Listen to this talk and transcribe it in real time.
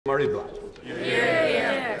Mhairi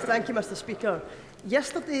Black. Thank you, Mr. Speaker.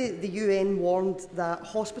 Yesterday, the UN warned that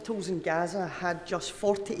hospitals in Gaza had just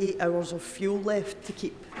 48 hours of fuel left to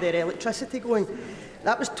keep their electricity going.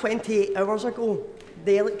 That was 28 hours ago.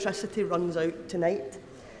 The electricity runs out tonight.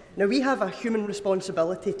 Now, we have a human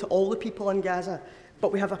responsibility to all the people in Gaza,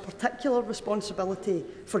 but we have a particular responsibility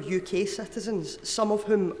for UK citizens, some of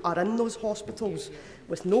whom are in those hospitals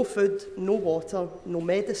with no food, no water, no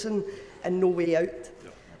medicine and no way out.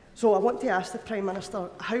 So I want to ask the Prime Minister,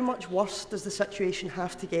 how much worse does the situation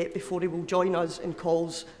have to get before he will join us in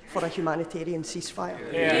calls for a humanitarian ceasefire?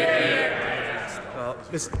 Well,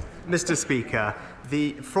 Mr. Speaker,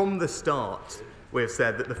 from the start, we have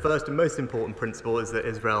said that the first and most important principle is that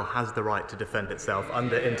Israel has the right to defend itself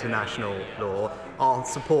under international law. Our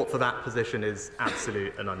support for that position is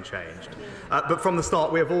absolute and unchanged. But from the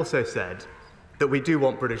start, we have also said that we do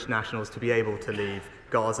want British nationals to be able to leave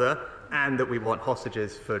Gaza, and that we want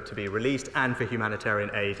hostages to be released and for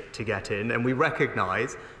humanitarian aid to get in. And we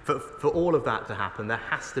recognise that for all of that to happen, there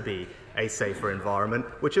has to be a safer environment,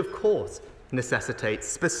 which of course necessitates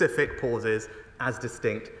specific pauses as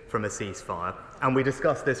distinct from a ceasefire. And we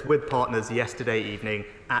discussed this with partners yesterday evening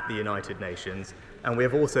at the United Nations. And we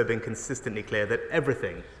have also been consistently clear that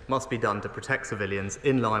everything must be done to protect civilians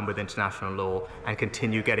in line with international law and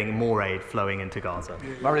continue getting more aid flowing into Gaza.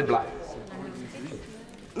 Mhairi Black.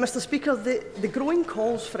 Mr. Speaker, the growing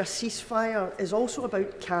calls for a ceasefire is also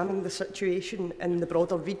about calming the situation in the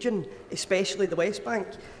broader region, especially the West Bank.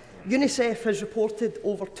 UNICEF has reported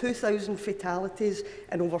over 2,000 fatalities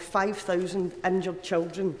and over 5,000 injured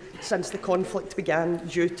children since the conflict began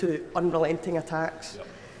due to unrelenting attacks.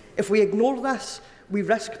 If we ignore this, we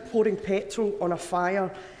risk pouring petrol on a fire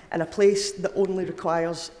in a place that only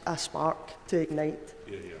requires a spark to ignite.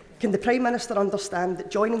 Can the Prime Minister understand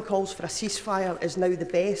that joining calls for a ceasefire is now the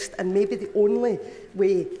best and maybe the only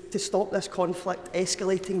way to stop this conflict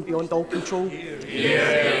escalating beyond all control?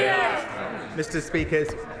 Mr. Speaker,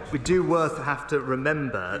 we do have to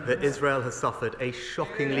remember that Israel has suffered a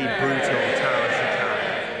shockingly brutal terrorist attack.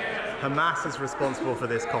 Hamas is responsible for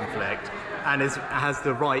this conflict and has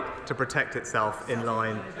the right to protect itself in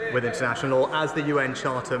line with international law, as the UN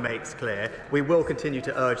Charter makes clear. We will continue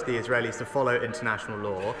to urge the Israelis to follow international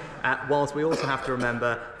law, whilst we also have to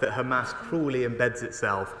remember that Hamas cruelly embeds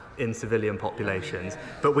itself in civilian populations.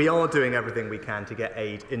 But we are doing everything we can to get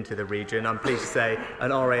aid into the region. I'm pleased to say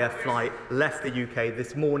an RAF flight left the UK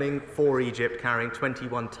this morning for Egypt carrying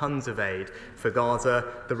 21 tonnes of aid for Gaza.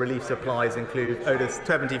 The relief supplies include over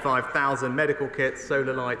 75,000 medical kits,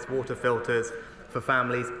 solar lights, water filters for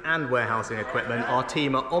families and warehousing equipment. Our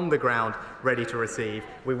team are on the ground ready to receive.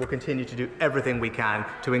 We will continue to do everything we can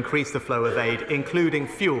to increase the flow of aid, including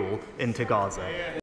fuel, into Gaza.